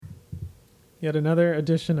Yet another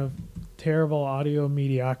edition of terrible audio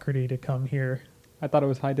mediocrity to come here. I thought it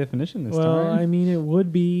was high definition this time. Well, I mean, it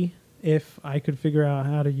would be if I could figure out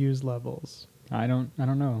how to use levels. I don't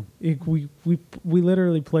know. We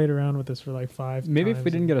literally played around with this for like 5 Maybe times. if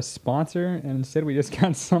we didn't get a sponsor and instead we just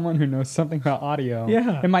got someone who knows something about audio,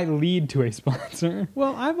 Yeah. it might lead to a sponsor.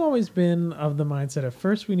 Well, I've always been of the mindset of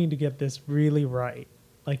first we need to get this really right.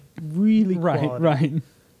 Like quality. Right.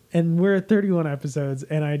 And we're at 31 episodes,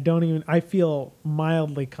 and I feel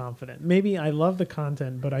mildly confident. Maybe I love the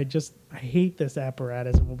content, but I hate this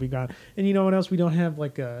apparatus and we'll be gone. And you know what else? We don't have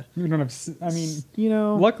like a... We don't have, I mean,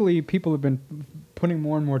 luckily people have been putting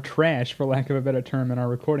more and more trash, for lack of a better term, in our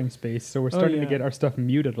recording space. So we're starting to get our stuff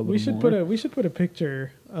muted a little more. We should put a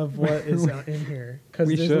picture of what is in here. Because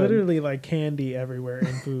there's literally like candy everywhere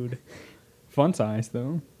and food. Fun size,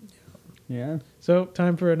 though. Yeah. So,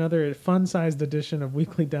 time for another fun-sized edition of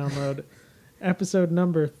Weekly Download, episode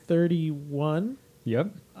number 31.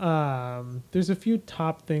 Yep. There's a few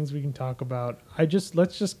top things we can talk about.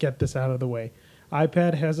 Let's just get this out of the way.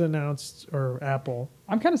 iPad has announced, or Apple.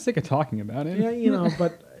 I'm kind of sick of talking about it. Yeah,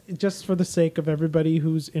 but just for the sake of everybody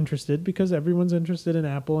who's interested, because everyone's interested in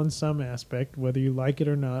Apple in some aspect, whether you like it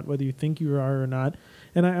or not, whether you think you are or not.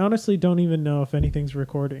 And I honestly don't even know if anything's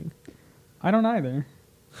recording. I don't either.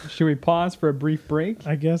 Should we pause for a brief break?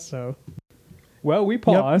 I guess so. Well, we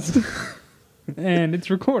paused, and it's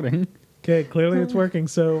recording. Okay, clearly it's working.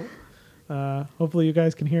 So hopefully you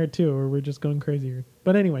guys can hear it too, or we're just going crazy here.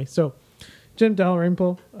 But anyway, so Jim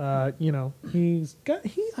Dalrymple, he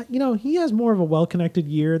has more of a well-connected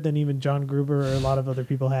year than even John Gruber or a lot of other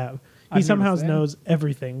people have. He somehow knows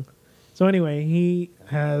everything. So anyway, he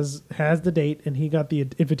has the date, and he got the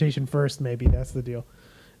invitation first. Maybe that's the deal.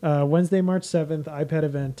 Wednesday, March 7th, iPad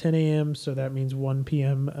event, 10 a.m., so that means 1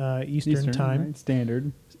 p.m. Eastern time. Right?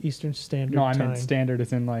 Standard. Eastern Standard Time. No, I meant standard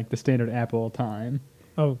as in like the standard Apple time.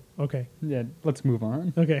 Oh, okay. Yeah, let's move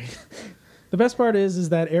on. Okay. The best part is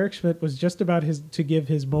that Eric Schmidt was just about to give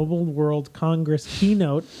his Mobile World Congress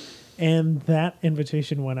keynote, and that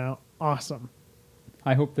invitation went out. Awesome.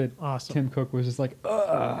 I hope that Tim Cook was just like,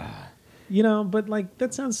 ugh. But like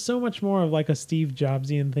that sounds so much more of like a Steve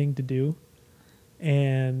Jobsian thing to do.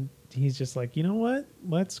 And he's just like, you know what?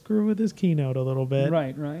 Let's screw with his keynote a little bit.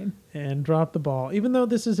 Right. And drop the ball. Even though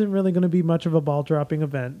this isn't really going to be much of a ball-dropping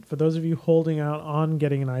event. For those of you holding out on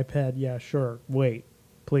getting an iPad, yeah, sure. Wait.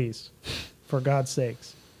 Please. For God's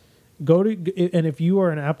sakes. And if you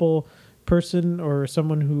are an Apple person or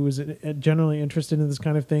someone who is generally interested in this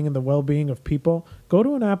kind of thing and the well-being of people, go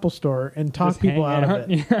to an Apple store and talk people out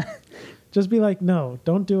of it. Yeah. Just be like, no,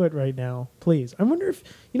 don't do it right now, please. I wonder if,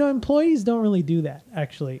 employees don't really do that,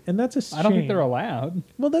 actually. And that's a shame. I don't think they're allowed.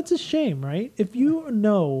 Well, that's a shame, right? If you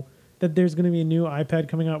know that there's going to be a new iPad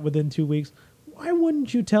coming out within 2 weeks, why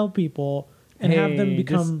wouldn't you tell people and have them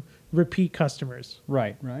become repeat customers?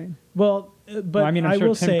 Right. Well, but I'm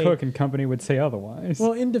sure Tim Cook and company would say otherwise.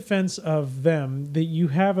 Well, in defense of them, that you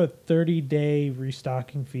have a 30-day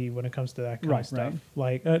restocking fee when it comes to that kind of stuff.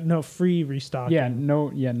 Right. Like no free restocking.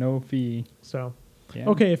 No fee. So,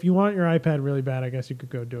 okay, if you want your iPad really bad, I guess you could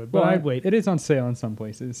go do it. But I'd wait. It is on sale in some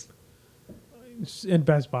places. In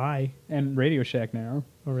Best Buy and Radio Shack now.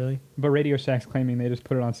 Oh, really? But Radio Shack's claiming they just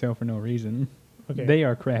put it on sale for no reason. Okay. They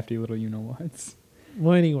are crafty little you-know-whats.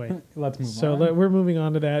 Well, anyway, let's move on. So we're moving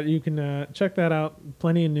on to that. You can check that out.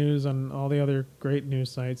 Plenty of news on all the other great news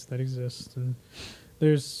sites that exist, and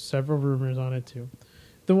there's several rumors on it too.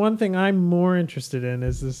 The one thing I'm more interested in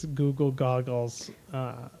is this Google Goggles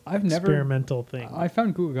experimental thing. I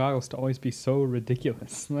found Google Goggles to always be so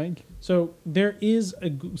ridiculous. There's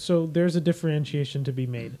a differentiation to be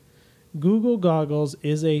made. Google Goggles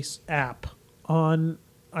is a app on,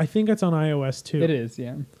 I think it's on iOS too. It is,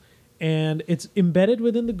 yeah. And it's embedded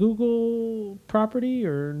within the Google property,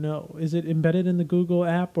 or no? Is it embedded in the Google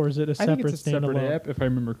app, or is it a separate standalone? I think it's a separate app, if I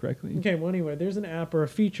remember correctly. Okay, well, anyway, there's an app or a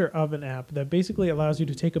feature of an app that basically allows you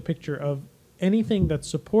to take a picture of anything that's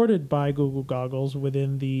supported by Google Goggles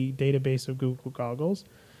within the database of Google Goggles,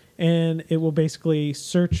 and it will basically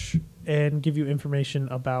search and give you information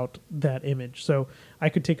about that image. So I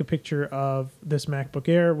could take a picture of this MacBook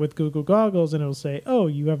Air with Google Goggles, and it will say, oh,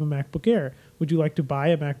 you have a MacBook Air. Would you like to buy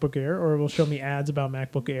a MacBook Air? Or it will show me ads about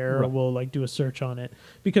MacBook Air, or we'll do a search on it,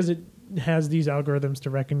 because it has these algorithms to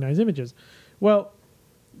recognize images. Well,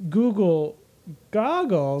 Google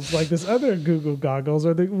Goggles, like this other Google Goggles,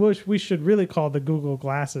 or which we should really call the Google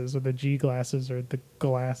Glasses, or the G Glasses, or the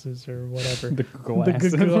Glasses, or whatever. The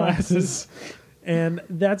Glasses. The Glasses. And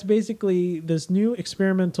that's basically this new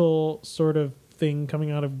experimental sort of thing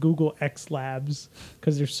coming out of Google X Labs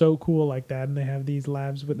because they're so cool like that, and they have these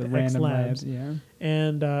labs with the X Labs. Yeah.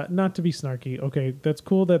 And not to be snarky, okay, that's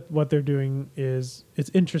cool that what they're doing it's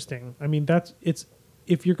interesting. I mean,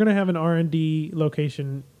 if you're going to have an R&D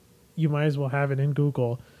location, you might as well have it in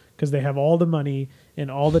Google because they have all the money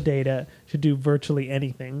and all the data to do virtually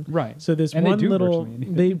anything. Right. So this and one they do little, virtually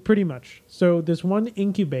anything. they pretty much. So this one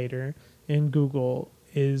incubator in Google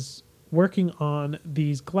is working on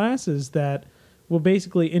these glasses that will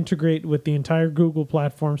basically integrate with the entire Google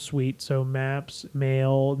platform suite. So Maps,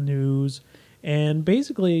 Mail, News, and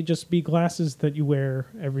basically just be glasses that you wear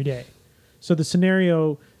every day. So the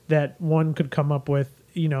scenario that one could come up with,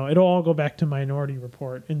 it'll all go back to Minority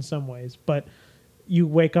Report in some ways, but you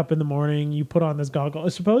wake up in the morning, you put on this goggle.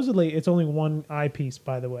 Supposedly, it's only one eyepiece,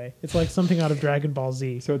 by the way. It's like something out of Dragon Ball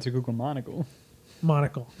Z. So it's a Google monocle.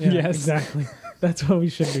 Monocle. Yeah, yes. Exactly. That's what we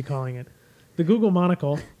should be calling it. The Google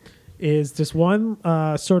monocle is just one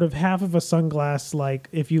sort of half of a sunglass. Like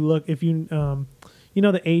if you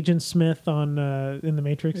the Agent Smith on in the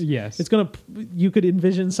Matrix. Yes. You could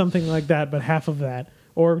envision something like that, but half of that,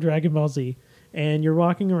 or Dragon Ball Z. And you're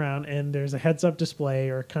walking around, and there's a heads-up display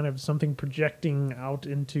or kind of something projecting out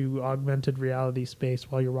into augmented reality space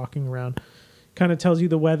while you're walking around. Kind of tells you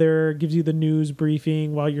the weather, gives you the news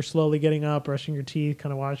briefing while you're slowly getting up, brushing your teeth,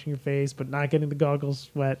 kind of washing your face, but not getting the goggles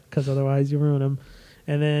wet because otherwise you ruin them.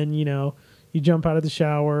 And then, you jump out of the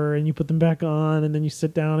shower and you put them back on, and then you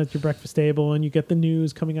sit down at your breakfast table and you get the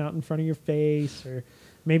news coming out in front of your face. Or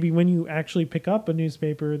maybe when you actually pick up a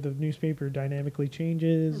newspaper, the newspaper dynamically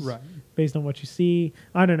changes based on what you see.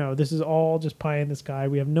 I don't know. This is all just pie in the sky.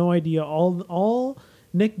 We have no idea. All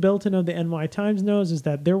Nick Bilton of the NY Times knows is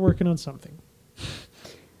that they're working on something.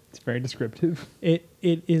 It's very descriptive. It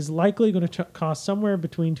is likely going to cost somewhere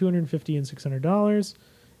between $250 and $600,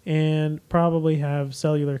 and probably have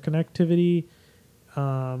cellular connectivity.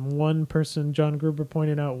 One person, John Gruber,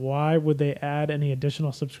 pointed out, why would they add any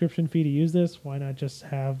additional subscription fee to use this? Why not just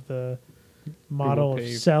have the model of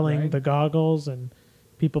selling the goggles and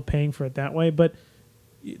people paying for it that way? But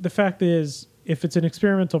the fact is, if it's an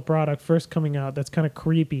experimental product first coming out that's kind of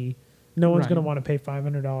creepy, no one's going to want to pay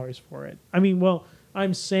 $500 for it. I mean, well,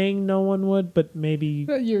 I'm saying no one would, but maybe...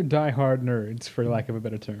 You're diehard nerds, for lack of a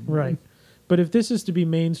better term. Right. But if this is to be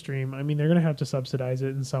mainstream, I mean, they're going to have to subsidize it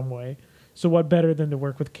in some way. So what better than to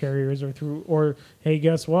work with carriers or hey,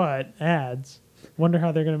 guess what? Ads. Wonder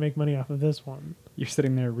how they're going to make money off of this one. You're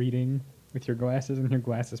sitting there reading with your glasses, and your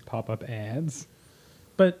glasses pop up ads.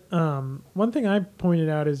 But one thing I pointed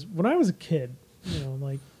out is when I was a kid,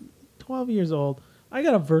 like 12 years old, I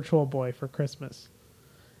got a Virtual Boy for Christmas.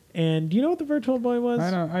 And do you know what the Virtual Boy was? I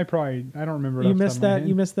don't remember. You missed that.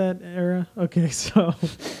 You missed that era. Okay, so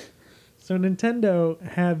Nintendo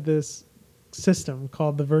had this system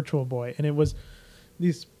called the Virtual Boy, and it was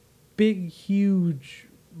these big, huge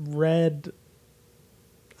red.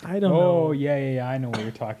 I don't know. Oh yeah. I know what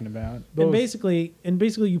you're talking about. And basically,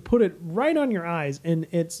 you put it right on your eyes, and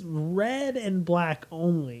it's red and black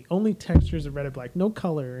only. Only textures of red and black, no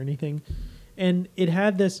color or anything. And it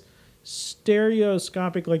had this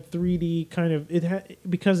stereoscopic, like 3D kind of. It had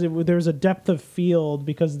because there was a depth of field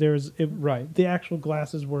because the actual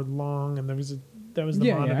glasses were long, and that was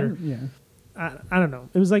the monitor. Yeah. I don't know.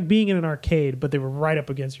 It was like being in an arcade, but they were right up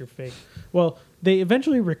against your face. Well, they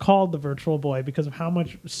eventually recalled the Virtual Boy because of how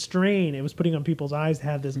much strain it was putting on people's eyes to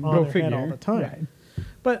have this on their head all the time. Right.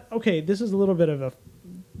 But okay, this is a little bit of a,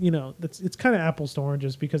 it's kind of apples to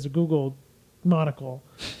oranges because the Google monocle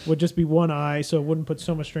would just be one eye, so it wouldn't put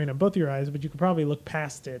so much strain on both your eyes, but you could probably look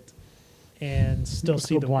past it and still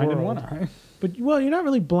see the blind world. in one eye. But you're not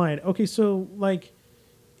really blind. Okay, so like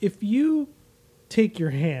if you take your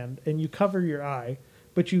hand and you cover your eye,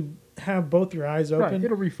 but you have both your eyes open,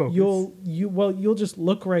 it'll refocus. You'll just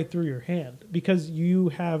look right through your hand because you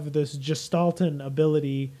have this Gestalten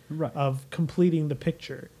ability of completing the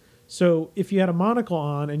picture. So if you had a monocle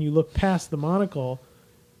on and you look past the monocle,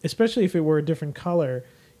 especially if it were a different color,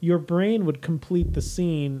 your brain would complete the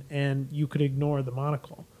scene and you could ignore the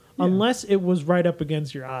monocle. Yeah. Unless it was right up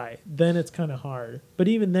against your eye. Then it's kind of hard. But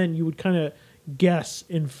even then, you would kind of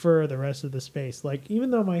infer the rest of the space. Like,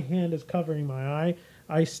 even though my hand is covering my eye,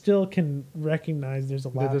 I still can recognize there's a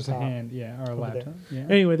laptop. There's a hand, or a laptop. Yeah.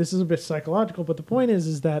 Anyway, this is a bit psychological, but the point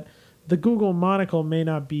is that the Google monocle may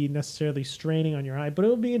not be necessarily straining on your eye, but it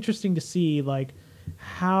would be interesting to see, like,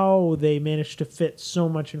 how they managed to fit so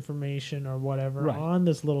much information or whatever on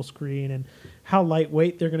this little screen, and how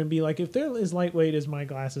lightweight they're going to be. Like, if they're as lightweight as my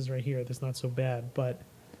glasses right here, that's not so bad. But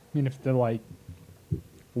I mean, if they're like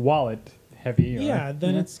wallet heavy,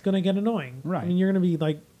 then it's going to get annoying. Right. I mean, you're going to be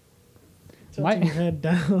like, tilting your head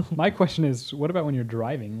down. My question is, what about when you're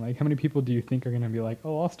driving? Like, how many people do you think are going to be like,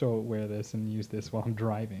 oh, I'll still wear this and use this while I'm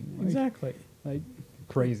driving? Like, Exactly. Like,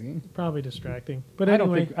 crazy. Probably distracting. But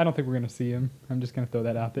anyway, I don't think we're going to see him. I'm just going to throw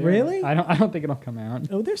that out there. Really? I don't think it'll come out.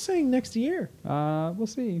 Oh, they're saying next year. We'll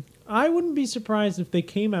see. I wouldn't be surprised if they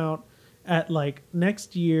came out at like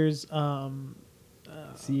next year's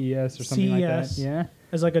CES or something like that. Yeah.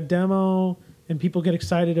 As like a demo, and people get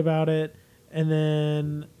excited about it, and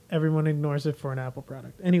then everyone ignores it for an Apple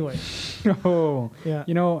product. Anyway. Oh. Yeah.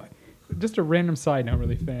 You know, just a random side note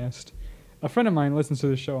really fast. A friend of mine listens to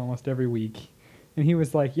the show almost every week. And he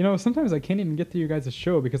was like, you know, sometimes I can't even get to your guys'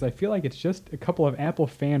 show because I feel like it's just a couple of Apple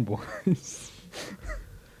fanboys.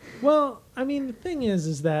 Well, I mean, the thing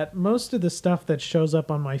is that most of the stuff that shows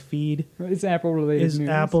up on my feed is Apple related. Is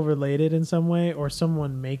Apple related in some way, or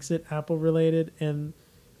someone makes it Apple related. And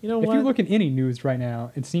you know what? If you look at any news right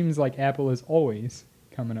now, it seems like Apple is always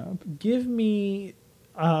coming up. Give me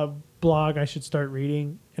a blog I should start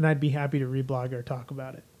reading, and I'd be happy to reblog or talk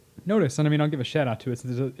about it. Notice, and I mean, I'll give a shout out to it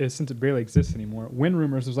since it barely exists anymore. Win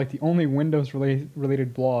Rumors was like the only Windows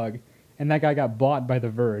related blog, and that guy got bought by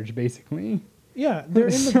The Verge, basically. Yeah, they're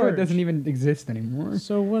in The so Verge. It doesn't even exist anymore.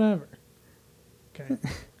 So whatever. Okay.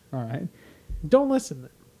 All right. Don't listen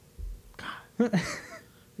then. God.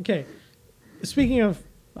 Okay. Speaking of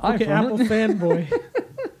Apple fanboy,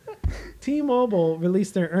 T-Mobile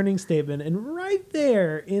released their earnings statement, and right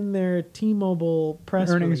there in their T-Mobile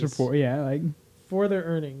press earnings release, report, yeah, like for their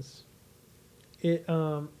earnings, it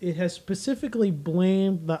has specifically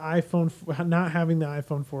blamed the iPhone not having the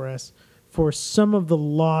iPhone 4S for some of the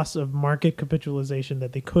loss of market capitalization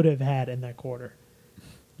that they could have had in that quarter.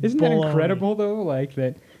 Isn't that incredible though? Like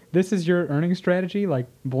that. This is your earnings strategy? Like,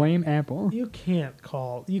 blame Apple? You can't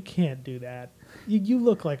do that. You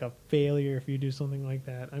look like a failure if you do something like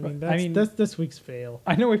that. I mean, that's this week's fail.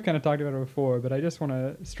 I know we've kind of talked about it before, but I just want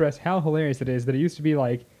to stress how hilarious it is that it used to be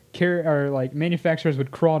like manufacturers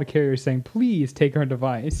would crawl to carriers saying, please take our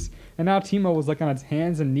device. And now T-Mobile's like on its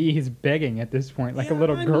hands and knees begging at this point, like a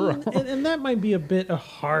little girl. And that might be a bit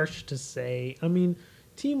harsh to say. I mean,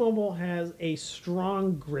 T-Mobile has a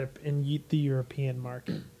strong grip in the European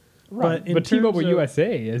market. Right, but T-Mobile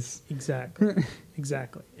USA is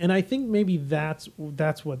exactly, and I think maybe that's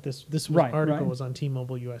what this article was on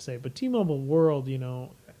T-Mobile USA, but T-Mobile World, we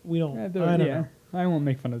don't. I don't know. I won't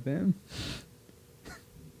make fun of them.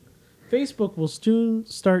 Facebook will soon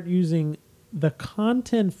start using the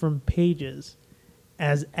content from pages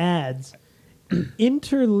as ads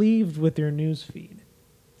interleaved with their news feed.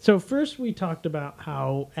 So first we talked about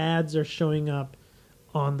how ads are showing up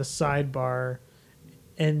on the sidebar,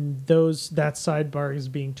 and that sidebar is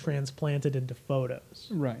being transplanted into photos.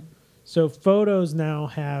 Right. So photos now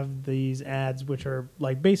have these ads, which are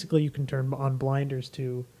like basically you can turn on blinders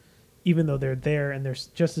to, even though they're there and they're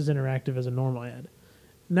just as interactive as a normal ad.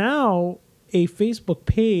 Now a Facebook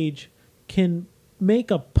page can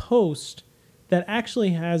make a post that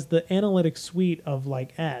actually has the analytics suite of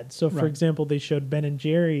like ads. So for example, they showed Ben &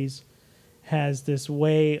 Jerry's has this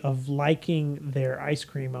way of liking their ice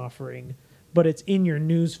cream offering, but it's in your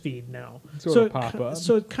news feed now. So pop up.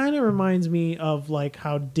 So it kind of reminds me of like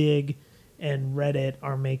how Dig and Reddit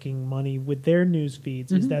are making money with their news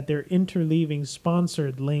feeds, is that they're interleaving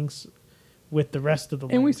sponsored links with the rest of the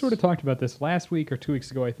links. And we sort of talked about this last week or 2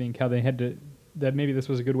 weeks ago, I think, how they had to, that maybe this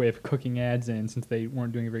was a good way of cooking ads in since they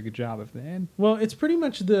weren't doing a very good job of that. Well, it's pretty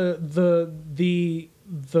much the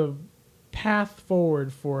path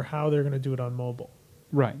forward for how they're going to do it on mobile.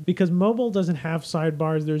 Right. Because mobile doesn't have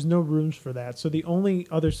sidebars. There's no rooms for that. So the only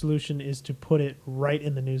other solution is to put it right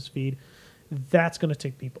in the news feed. That's going to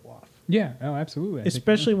tick people off. Yeah. Oh, absolutely.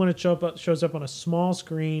 Especially when it shows up on a small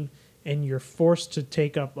screen and you're forced to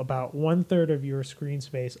take up about 1/3 of your screen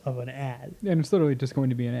space of an ad. And it's literally just going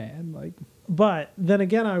to be an ad. But then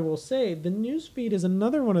again, I will say the newsfeed is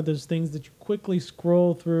another one of those things that you quickly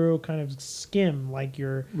scroll through, kind of skim like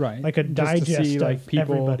you're like a digest just to see, of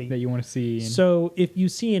people everybody that you want to see. So if you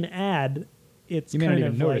see an ad, it's kind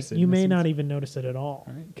of like you may not even notice it at all.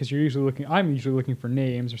 Because you're usually looking. I'm usually looking for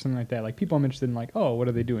names or something like that. Like people I'm interested in, like, oh, what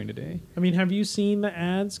are they doing today? I mean, have you seen the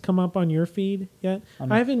ads come up on your feed yet?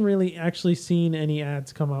 I haven't really actually seen any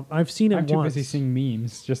ads come up. I've seen it once. I'm too busy seeing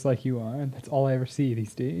memes, just like you are. That's all I ever see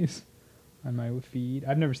these days on my feed.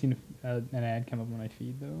 I've never seen an ad come up on my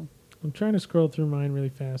feed though. I'm trying to scroll through mine really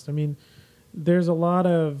fast. I mean, there's a lot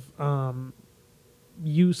of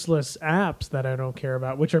useless apps that I don't care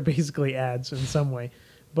about, which are basically ads in some way.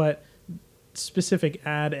 But specific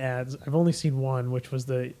ads, I've only seen one, which was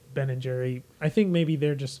the Ben & Jerry. I think maybe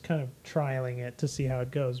they're just kind of trialing it to see how it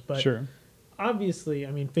goes. But sure. obviously,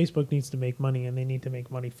 I mean, Facebook needs to make money, and they need to make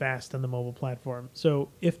money fast on the mobile platform. So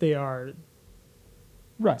if they are,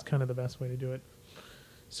 Right. that's kind of the best way to do it.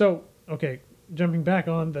 So, okay, jumping back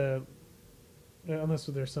on the, unless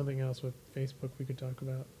there's something else with Facebook we could talk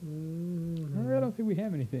about. I don't think we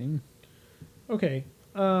have anything. Okay.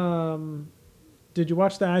 Did you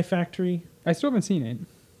watch the iFactory? I still haven't seen it.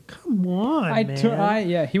 Come on, man.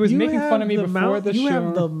 Yeah, he was You making fun have of me before the show. You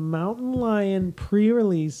have the Mountain Lion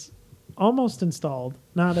pre-release almost installed,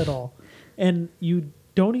 not at all, and you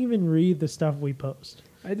don't even read the stuff we post.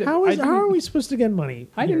 How are we supposed to get money?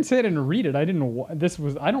 I didn't say I didn't read it. I didn't.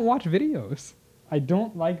 I don't watch videos. I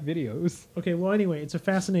don't like videos. Okay, well, anyway, it's a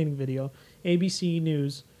fascinating video. ABC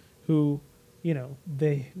News, who, you know,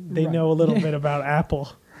 they Right. know a little bit about Apple.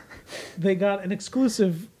 They got an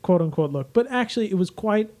exclusive quote-unquote look, but actually it was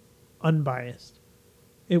quite unbiased.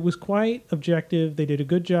 It was quite objective. They did a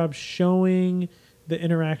good job showing the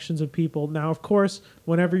interactions of people. Now, of course,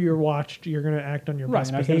 whenever you're watched, you're going to act on your Right. best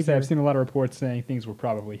And I was going to say, behavior. I've seen a lot of reports saying things were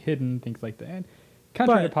probably hidden, things like that.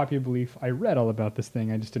 Contrary to popular belief, I read all about this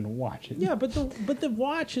thing. I just didn't watch it. Yeah, but the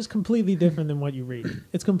watch is completely different than what you read.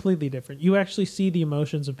 It's completely different. You actually see the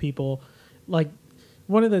emotions of people. Like,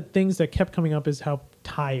 one of the things that kept coming up is how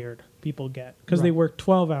tired people get because they Right. work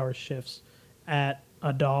 12-hour shifts at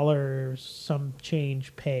 $1 some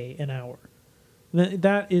change pay an hour.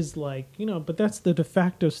 That is like, you know, but that's the de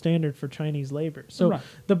facto standard for Chinese labor. So Right.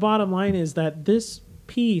 the bottom line is that this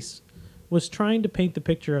piece was trying to paint the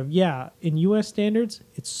picture of, yeah, in U.S. standards,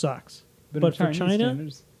 it sucks. But in for Chinese China,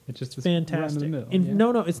 standards, it's just this fantastic. run-of-the-mill, yeah.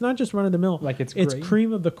 No, it's not just run of the mill. Like it's It's great.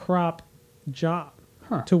 cream of the crop job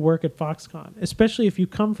Huh. to work at Foxconn, especially if you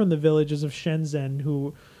come from the villages of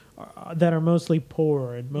Shenzhen that are mostly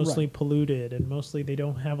poor and mostly Right. polluted and mostly they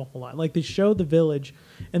don't have a whole lot. Like they show the village,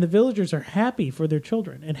 and the villagers are happy for their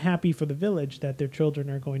children and happy for the village that their children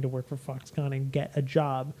are going to work for Foxconn and get a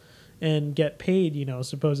job and get paid, you know,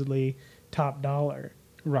 supposedly top dollar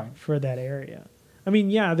Right. for that area. I mean,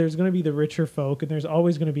 yeah, there's going to be the richer folk, and there's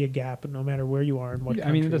always going to be a gap, no matter where you are and what I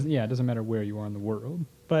country. mean, it doesn't matter where you are in the world.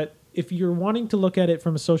 But if you're wanting to look at it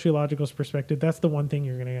from a sociological perspective, that's the one thing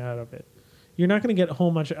you're going to get out of it. You're not going to get a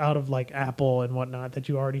whole much out of like Apple and whatnot that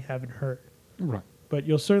you already haven't heard. Right. But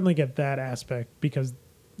you'll certainly get that aspect because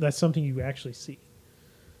that's something you actually see.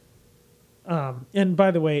 And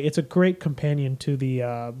by the way, it's a great companion to the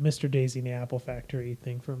Mr. Daisy and the Apple Factory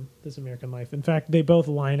thing from This American Life. In fact, they both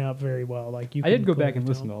line up very well. Like you, I did go clearly back and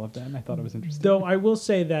listen tell. to all of that, and I thought it was interesting. Though I will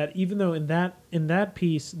say that even though in that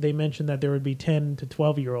piece they mentioned that there would be 10 to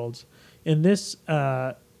 12-year-olds, in this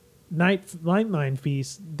Nightline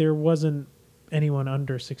piece there wasn't anyone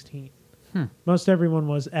under 16. Most everyone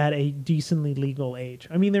was at a decently legal age.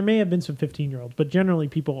 I mean, there may have been some 15-year-olds, but generally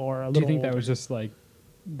people are a little. Do you think older. that was just like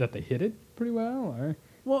that they hit it pretty well, or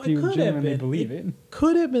Well, do it you could have genuinely been. believe it?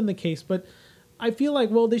 Could have been the case, but I feel like,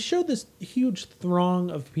 well, they showed this huge throng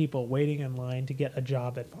of people waiting in line to get a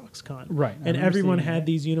job at Foxconn. Right. I And remember everyone seeing had that.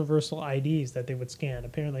 these universal IDs that they would scan.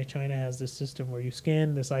 Apparently, China has this system where you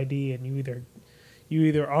scan this ID and you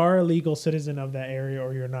either are a legal citizen of that area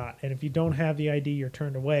or you're not. And if you don't have the ID, you're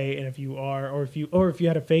turned away. And if you are, or if you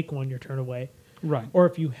had a fake one, you're turned away. Right. Or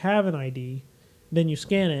if you have an ID, then you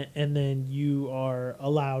scan it, and then you are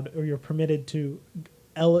allowed, or you're permitted to,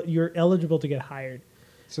 you're eligible to get hired.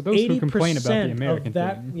 So those who complain about the 80% American of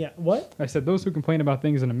that, thing, yeah, what? I said those who complain about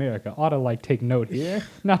things in America ought to like take note here,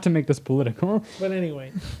 not to make this political. But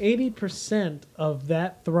anyway, 80% of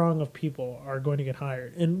that throng of people are going to get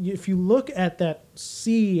hired. And if you look at that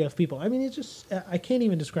sea of people, I mean, it's just, I can't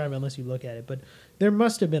even describe it unless you look at it, but there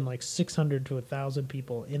must have been like 600 to 1,000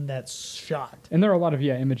 people in that shot. And there are a lot of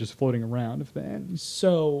images floating around of that.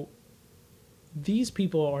 So these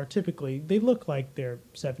people are typically, they look like they're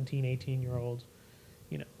 17, 18-year-olds,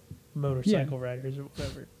 you know, motorcycle riders or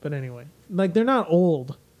whatever. But anyway, like they're not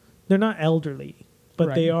old. They're not elderly, but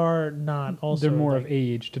Right. they are not also. They're more like, of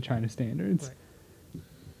age to China standards.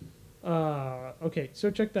 Right. Okay, so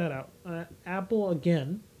check that out. Apple,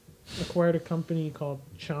 again, acquired a company called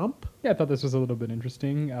Chomp. Yeah, I thought this was a little bit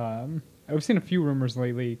interesting. I've seen a few rumors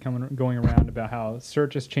lately going around about how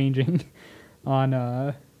search is changing on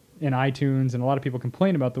in iTunes, and a lot of people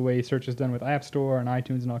complain about the way search is done with App Store and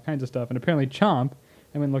iTunes and all kinds of stuff. And apparently Chomp,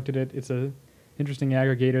 I went and looked at it, it's a interesting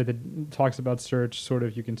aggregator that talks about search, sort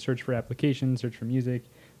of you can search for applications, search for music,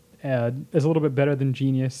 is a little bit better than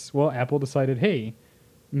Genius. Well, Apple decided, hey,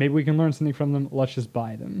 maybe we can learn something from them, let's just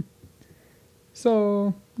buy them.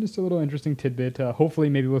 So, just a little interesting tidbit. Hopefully,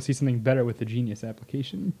 maybe we'll see something better with the Genius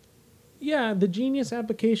application. Yeah, the Genius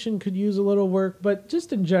application could use a little work, but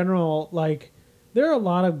just in general, like, There are a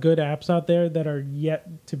lot of good apps out there that are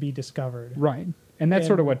yet to be discovered. Right. And that's And-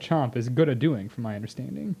 sort of what Chomp is good at doing, from my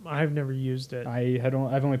understanding. I've never used it. I've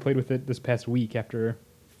only played with it this past week after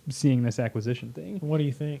seeing this acquisition thing. What do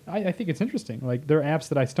you think? I think it's interesting. Like, there are apps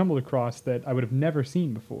that I stumbled across that I would have never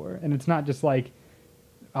seen before. And it's not just like,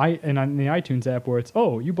 and on the iTunes app where it's,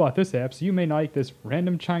 oh, you bought this app, so you may like this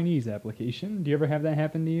random Chinese application. Do you ever have that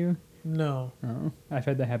happen to you? No. Oh, I've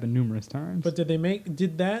had that happen numerous times. But did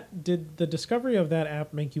the discovery of that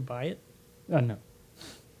app make you buy it? No.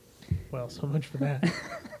 Well, so much for that.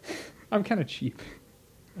 I'm kind of cheap.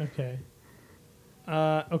 Okay.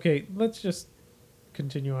 Okay, let's just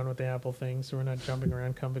continue on with the Apple thing so we're not jumping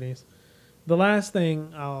around companies. The last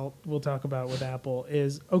thing we'll talk about with Apple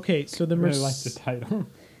is, okay, so I really like the title.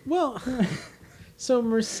 Well, so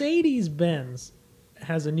Mercedes-Benz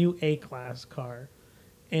has a new A-Class car,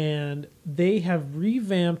 and they have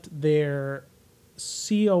revamped their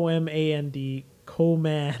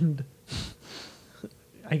command,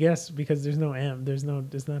 I guess, because there's no M, there's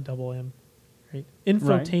not double M, right?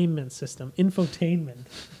 Infotainment system, infotainment.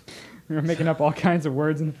 We're making up all kinds of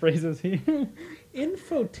words and phrases here.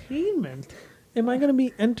 Infotainment? Am I going to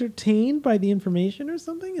be entertained by the information or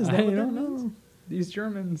something? Is that I what that don't means? know. These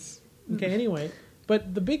Germans. Okay, anyway.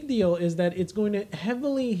 But the big deal is that it's going to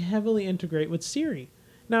heavily, heavily integrate with Siri.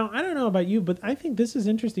 Now, I don't know about you, but I think this is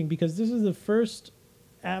interesting because this is the first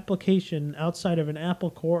application outside of an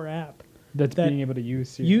Apple Core app That's that being able to use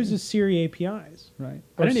Siri. uses Siri APIs. Right.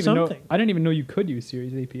 or I didn't even know. something. I didn't even know you could use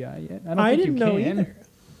Siri's API yet. I don't I think didn't you know can. either.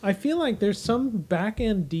 I feel like there's some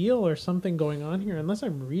back-end deal or something going on here, unless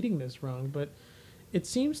I'm reading this wrong, but it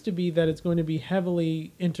seems to be that it's going to be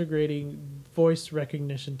heavily integrating voice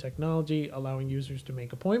recognition technology, allowing users to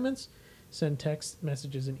make appointments, send text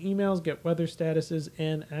messages and emails, get weather statuses,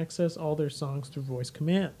 and access all their songs through voice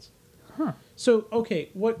commands. Huh. So, okay,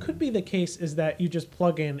 what could be the case is that you just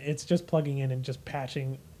plug in, it's just plugging in and just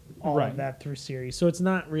patching all Right. of that through Siri. So it's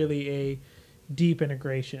not really a deep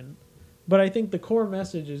integration. But I think the core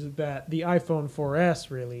message is that the iPhone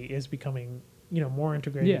 4S really is becoming, more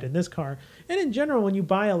integrated Yeah. in this car. And in general, when you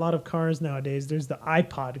buy a lot of cars nowadays, there's the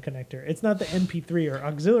iPod connector. It's not the MP3 or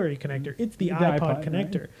auxiliary connector. It's the iPod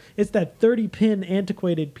connector. Right? It's that 30-pin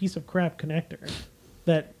antiquated piece of crap connector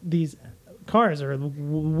that these cars are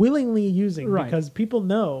willingly using Right. because people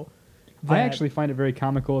know that I actually find it very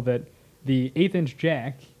comical that the 1/8"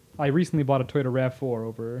 jack. I recently bought a Toyota RAV4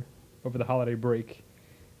 over the holiday break,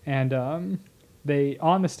 and they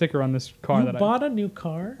on the sticker on this car you that bought a new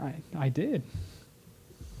car. I did.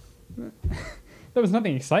 There was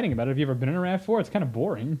nothing exciting about it. Have you ever been in a RAV4? It's kind of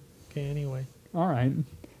boring. Okay, anyway. All right.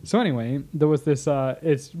 So anyway, there was this.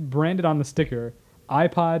 It's branded on the sticker,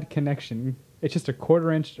 iPod connection. It's just a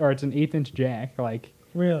 1/4" or it's an 1/8" jack, like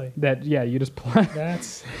Really? that. Yeah, you just plug.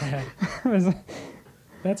 That's I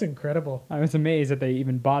that's incredible. was amazed that they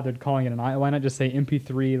even bothered calling it an i. Why not just say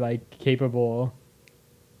MP3 like capable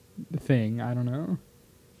thing? I don't know.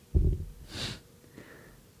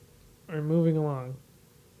 We're moving along.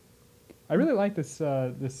 I really like this.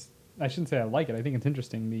 This I shouldn't say I like it. I think it's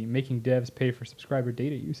interesting. The making devs pay for subscriber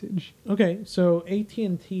data usage. Okay, so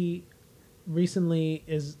AT&T recently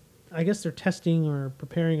I guess they're testing or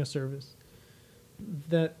preparing a service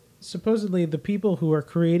that supposedly the people who are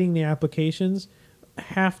creating the applications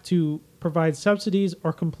have to provide subsidies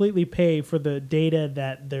or completely pay for the data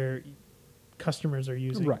that their customers are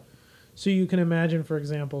using. Right. So you can imagine, for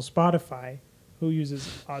example, Spotify, who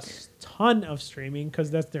uses a ton of streaming because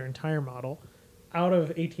that's their entire model, out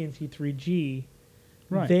of AT&T 3G,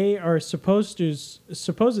 Right. they are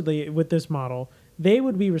supposedly with this model, they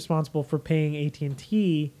would be responsible for paying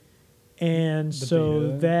AT&T, and The so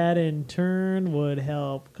data. that in turn would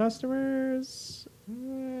help customers.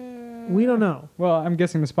 We don't know. Well, I'm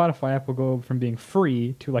guessing the Spotify app will go from being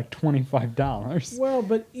free to like $25. Well,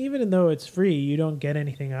 but even though it's free, you don't get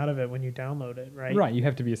anything out of it when you download it, right? Right, you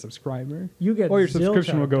have to be a subscriber. You get Or your zilch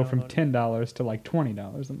subscription out will of go from downloading. $10 to like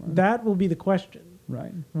 $20 a month. That will be the question.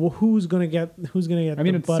 Right. Well, who's gonna get? I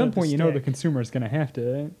mean, the at butt some of the point, you know the stick? consumer is going to have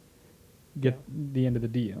to get the end of the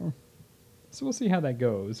deal. So we'll see how that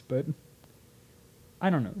goes, but I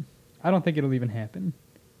don't know. I don't think it'll even happen.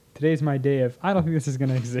 Today's my day of, I don't think this is going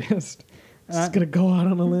to exist. It's gonna go out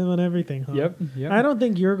on a limb on everything, huh? Yep. I don't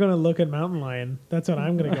think you're gonna look at Mountain Lion. That's what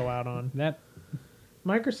I'm gonna go out on. That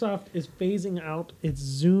Microsoft is phasing out its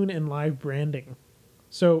Zune and Live branding.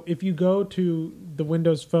 So if you go to the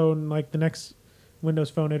Windows Phone, like the next Windows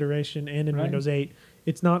Phone iteration and in Right. Windows 8,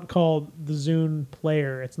 it's not called the Zune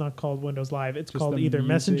Player. It's not called Windows Live. It's Just called the either music.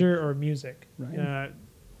 Messenger or Music. Right.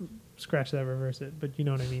 Scratch that, reverse it. But you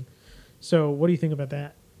know what I mean. So what do you think about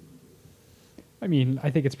that? I mean, I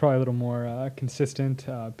think it's probably a little more consistent.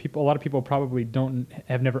 A lot of people probably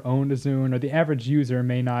have never owned a Zune, or the average user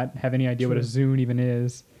may not have any idea what a Zune even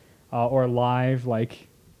is, or live. Like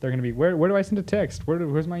they're going to be, where do I send a text?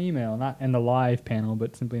 Where's my email? Not in the live panel,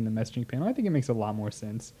 but simply in the messaging panel. I think it makes a lot more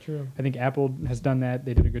sense. True. I think Apple has done that.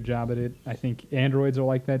 They did a good job at it. I think Androids are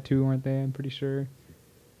like that too, aren't they? I'm pretty sure.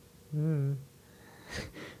 Mm.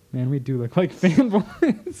 Man, we do look like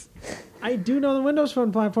fanboys. I do know the Windows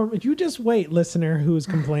Phone platform. You just wait, listener who's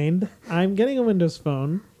complained. I'm getting a Windows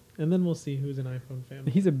Phone, and then we'll see who's an iPhone fan.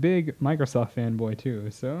 He's a big Microsoft fanboy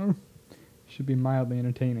too, so should be mildly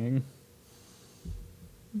entertaining.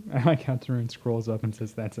 I like how Tarun scrolls up and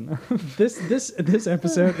says that's enough. This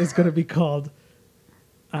episode is going to be called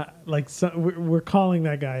we're calling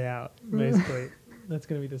that guy out, basically. That's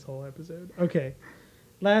going to be this whole episode. Okay.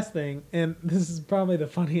 Last thing, and this is probably the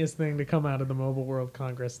funniest thing to come out of the Mobile World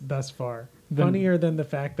Congress thus far. Funnier than the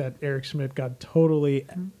fact that Eric Schmidt got totally,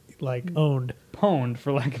 owned. Pwned,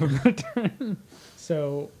 for lack of a better term.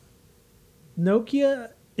 So,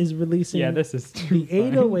 Nokia is releasing this is the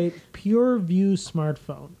 808 Pure View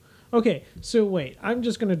smartphone. Okay, so wait, I'm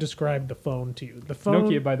just going to describe the phone to you. The phone,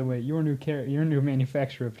 Nokia, by the way, your new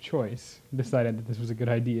manufacturer of choice, decided that this was a good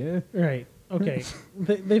idea. Right, okay.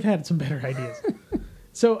 They've had some better ideas.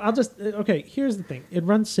 So I'll just, here's the thing. It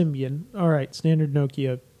runs Symbian. All right, standard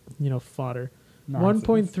Nokia, fodder.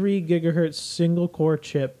 1.3 gigahertz single core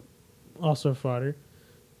chip, also fodder.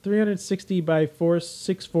 360 by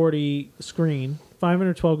 640 screen.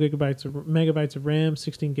 512 megabytes of RAM,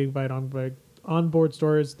 16 gigabyte onboard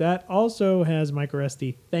storage. That also has micro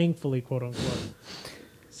SD, thankfully, quote unquote.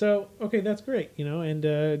 So, that's great, and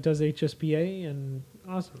does HSPA and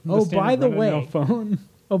awesome. By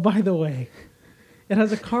the way. It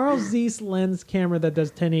has a Carl Zeiss lens camera that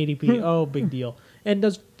does 1080p. Oh, big deal. And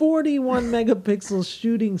does 41 megapixel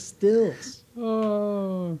shooting stills.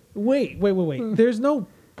 Oh. Wait. There's no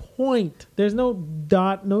point. There's no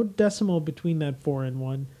dot, no decimal between that 4 and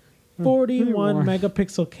 1. 41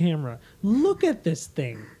 megapixel camera. Look at this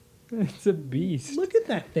thing. It's a beast. Look at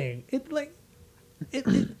that thing.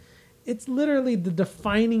 It's literally the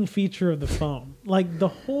defining feature of the phone. Like, the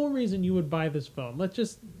whole reason you would buy this phone, let's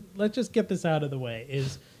just get this out of the way,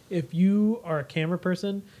 is if you are a camera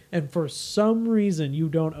person and for some reason you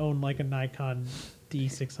don't own like a Nikon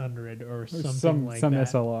D600 or something like some that.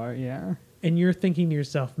 Some SLR, yeah. And you're thinking to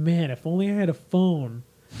yourself, man, if only I had a phone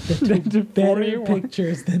that took better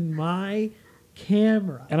pictures than my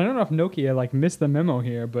camera. And I don't know if Nokia missed the memo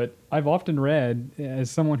here, but I've often read,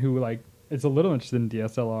 as someone who is a little interested in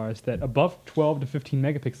DSLRs, that above 12 to 15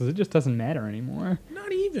 megapixels, it just doesn't matter anymore.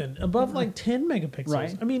 Not even. Above 10 megapixels.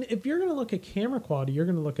 Right. I mean, if you're going to look at camera quality, you're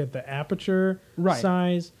going to look at the aperture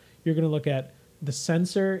size. You're going to look at the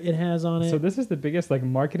sensor it has on it. So this is the biggest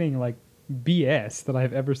marketing BS that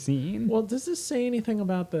I've ever seen. Well, does this say anything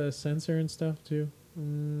about the sensor and stuff too?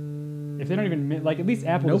 If they don't even at least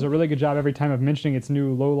Apple does a really good job every time of mentioning its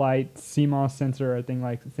new low light CMOS sensor or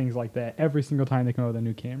things like that. Every single time they come out with a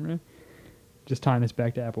new camera. Just tying this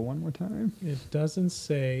back to Apple one more time. It doesn't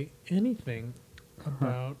say anything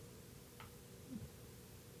about...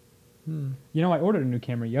 I ordered a new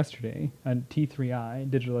camera yesterday, a T3i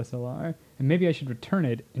digital SLR, and maybe I should return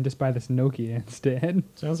it and just buy this Nokia instead.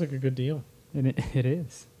 Sounds like a good deal. And it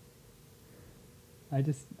is. I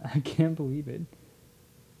can't believe it.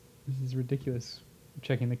 This is ridiculous. I'm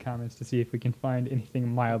checking the comments to see if we can find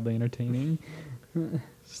anything mildly entertaining.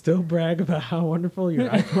 Still brag about how wonderful your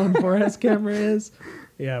iPhone 4S camera is.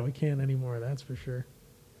 Yeah, we can't anymore, that's for sure.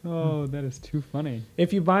 Oh, that is too funny.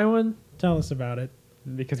 If you buy one, tell us about it.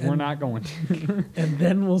 Because we're not going to. And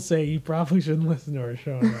then we'll say you probably shouldn't listen to our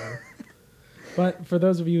show anymore. But for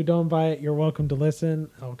those of you who don't buy it, you're welcome to listen.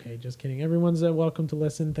 Okay, just kidding. Everyone's welcome to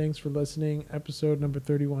listen. Thanks for listening. Episode number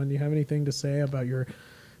 31. Do you have anything to say about your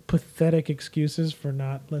pathetic excuses for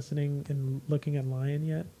not listening and looking at Lion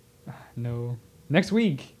yet? No. Next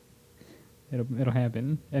week, it'll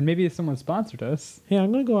happen. And maybe if someone sponsored us. Hey,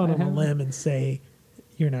 I'm going to go out on a limb and say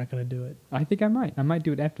you're not going to do it. I think I might. I might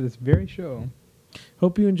do it after this very show.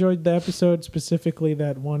 Hope you enjoyed the episode, specifically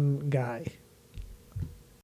that one guy.